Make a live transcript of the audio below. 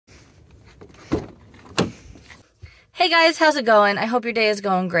Hey guys, how's it going? I hope your day is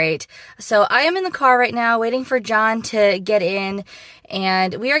going great. So I am in the car right now waiting for John to get in,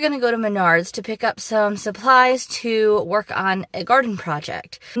 and we are going to go to Menards to pick up some supplies to work on a garden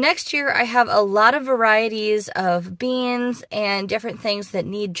project. Next year I have a lot of varieties of beans and different things that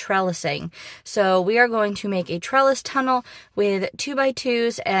need trellising. So we are going to make a trellis tunnel with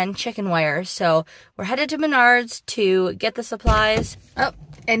 2x2s and chicken wire. So we're headed to Menards to get the supplies. Oh,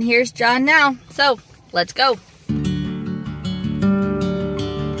 and here's John now. So let's go.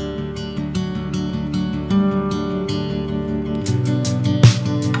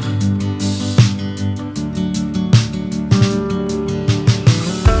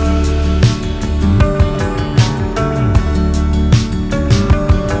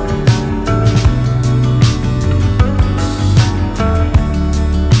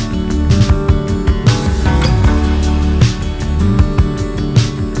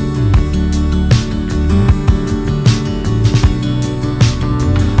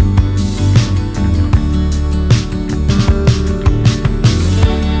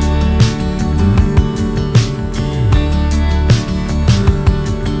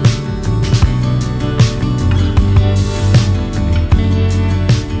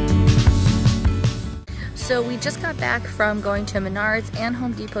 So we just got back from going to Menards and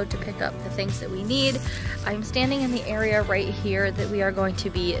Home Depot to pick up the things that we need. I'm standing in the area right here that we are going to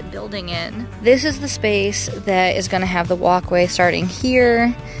be building in. This is the space that is going to have the walkway starting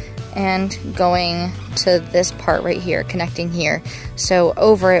here and going to this part right here, connecting here. So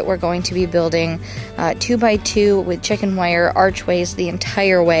over it, we're going to be building 2x2 with chicken wire archways the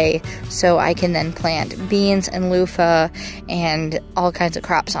entire way, so I can then plant beans and loofah and all kinds of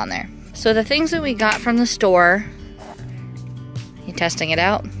crops on there. So the things that we got from the store, you testing it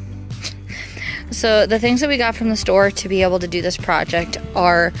out? So the things that we got from the store to be able to do this project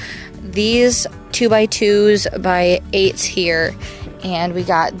are these 2x2s by 8s here, and we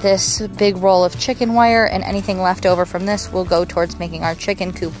got this big roll of chicken wire, and anything left over from this will go towards making our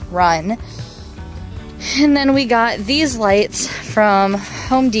chicken coop run. And then we got these lights from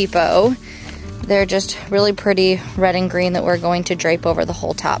Home Depot. They're just really pretty red and green that we're going to drape over the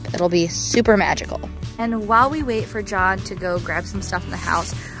whole top. It'll be super magical. And while we wait for John to go grab some stuff in the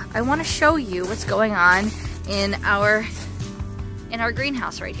house, I want to show you what's going on in our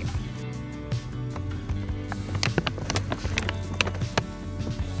greenhouse right here.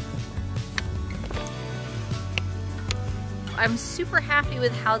 I'm super happy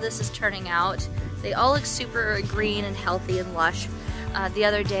with how this is turning out. They all look super green and healthy and lush. The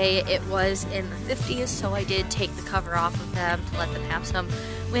other day it was in the 50s, so I did take the cover off of them to let them have some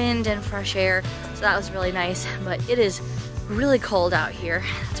wind and fresh air, so that was really nice. But it is really cold out here,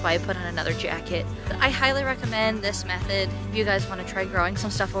 that's why I put on another jacket. I highly recommend this method if you guys want to try growing some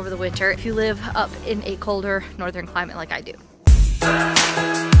stuff over the winter, if you live up in a colder northern climate like I do.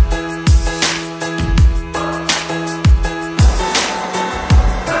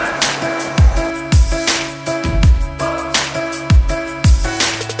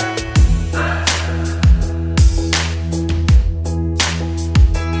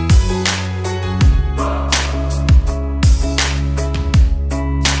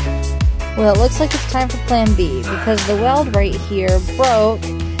 Well, it looks like it's time for plan B, because the weld right here broke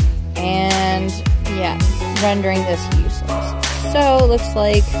and, yeah, rendering this useless. So it looks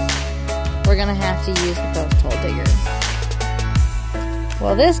like we're gonna have to use the post hole digger.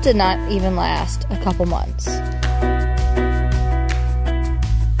 Well, this did not even last a couple months.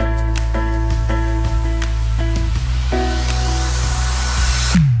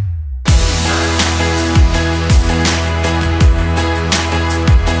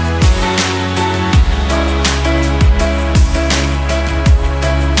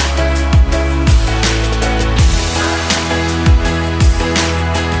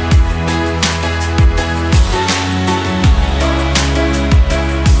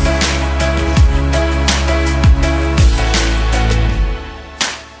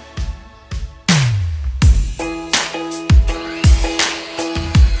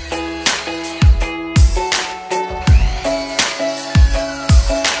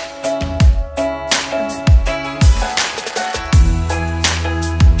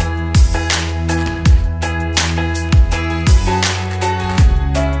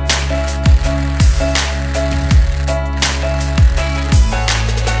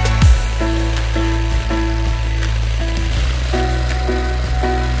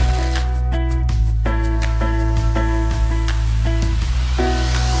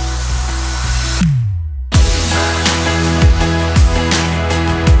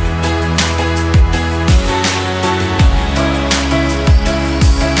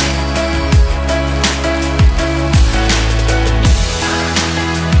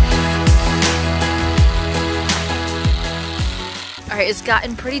 It's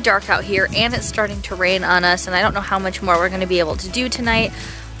gotten pretty dark out here and it's starting to rain on us, and I don't know how much more we're going to be able to do tonight,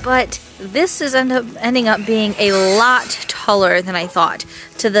 but this is ending up being a lot taller than I thought.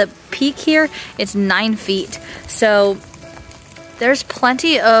 To the peak here, it's 9 feet. So there's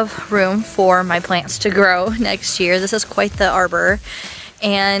plenty of room for my plants to grow next year. This is quite the arbor.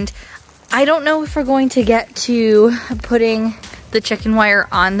 And I don't know if we're going to get to putting the chicken wire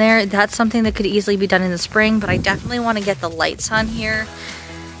on there. That's something that could easily be done in the spring, but I definitely want to get the lights on here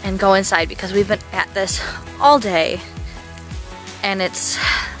and go inside because we've been at this all day and it's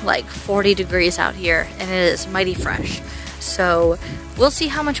like 40 degrees out here and it is mighty fresh. So we'll see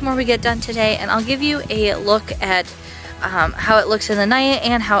how much more we get done today, and I'll give you a look at how it looks in the night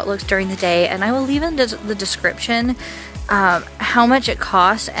and how it looks during the day, and I will leave in the description how much it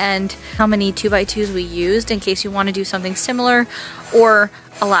costs and how many 2x2s we used in case you want to do something similar or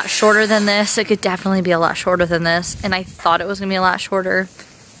a lot shorter than this. It could definitely be a lot shorter than this, and I thought it was gonna be a lot shorter.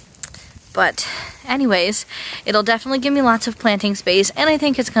 But anyways, it'll definitely give me lots of planting space, and I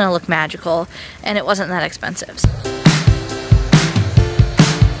think it's gonna look magical, and it wasn't that expensive.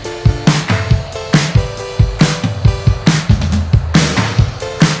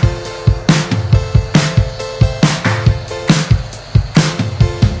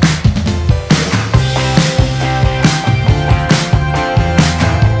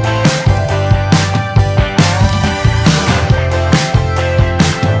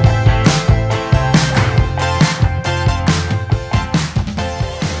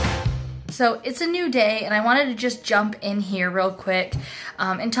 So it's a new day, and I wanted to just jump in here real quick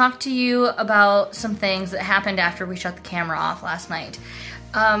and talk to you about some things that happened after we shut the camera off last night.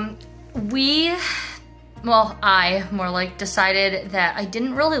 I more like decided that I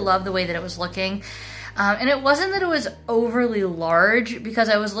didn't really love the way that it was looking. And it wasn't that it was overly large, because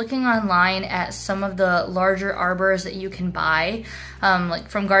I was looking online at some of the larger arbors that you can buy, like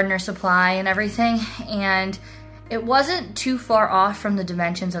from Gardener Supply and everything, and it wasn't too far off from the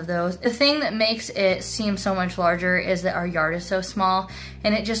dimensions of those. The thing that makes it seem so much larger is that our yard is so small,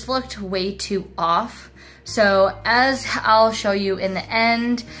 and it just looked way too off. So as I'll show you in the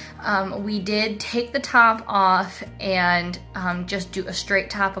end, we did take the top off and just do a straight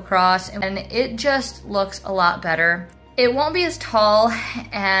top across, and it just looks a lot better. It won't be as tall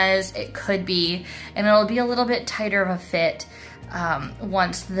as it could be, and it'll be a little bit tighter of a fit.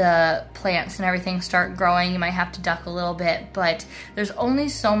 Once the plants and everything start growing, you might have to duck a little bit, but there's only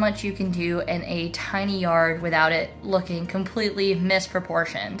so much you can do in a tiny yard without it looking completely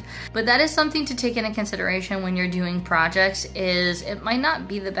misproportioned. But that is something to take into consideration when you're doing projects, is it might not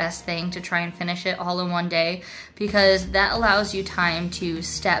be the best thing to try and finish it all in one day, because that allows you time to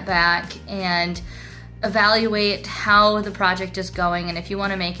step back and evaluate how the project is going and if you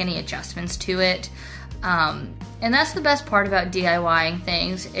want to make any adjustments to it. And that's the best part about DIYing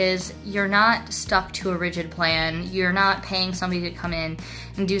things, is you're not stuck to a rigid plan. You're not paying somebody to come in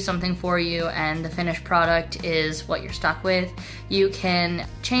and do something for you and the finished product is what you're stuck with. You can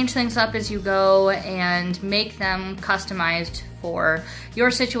change things up as you go and make them customized for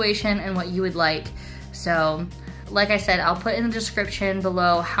your situation and what you would like. So, like I said, I'll put in the description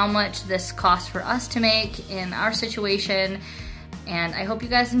below how much this costs for us to make in our situation. And I hope you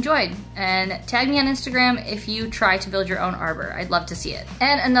guys enjoyed. And tag me on Instagram if you try to build your own arbor. I'd love to see it.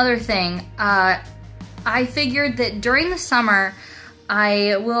 And another thing, I figured that during the summer,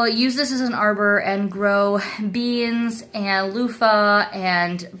 I will use this as an arbor and grow beans and loofah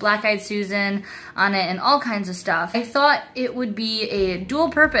and black-eyed Susan on it and all kinds of stuff. I thought it would be a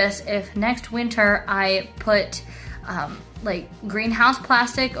dual purpose if next winter I put like greenhouse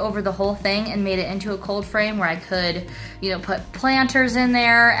plastic over the whole thing and made it into a cold frame where I could, put planters in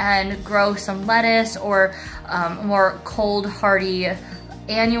there and grow some lettuce or more cold hardy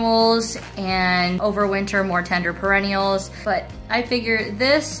annuals, and over winter more tender perennials. But I figure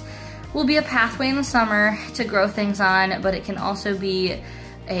this will be a pathway in the summer to grow things on, but it can also be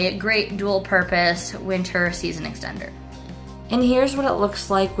a great dual purpose winter season extender. And here's what it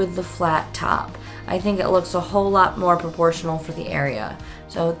looks like with the flat top. I think it looks a whole lot more proportional for the area.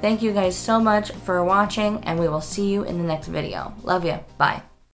 So thank you guys so much for watching, and we will see you in the next video. Love you. Bye.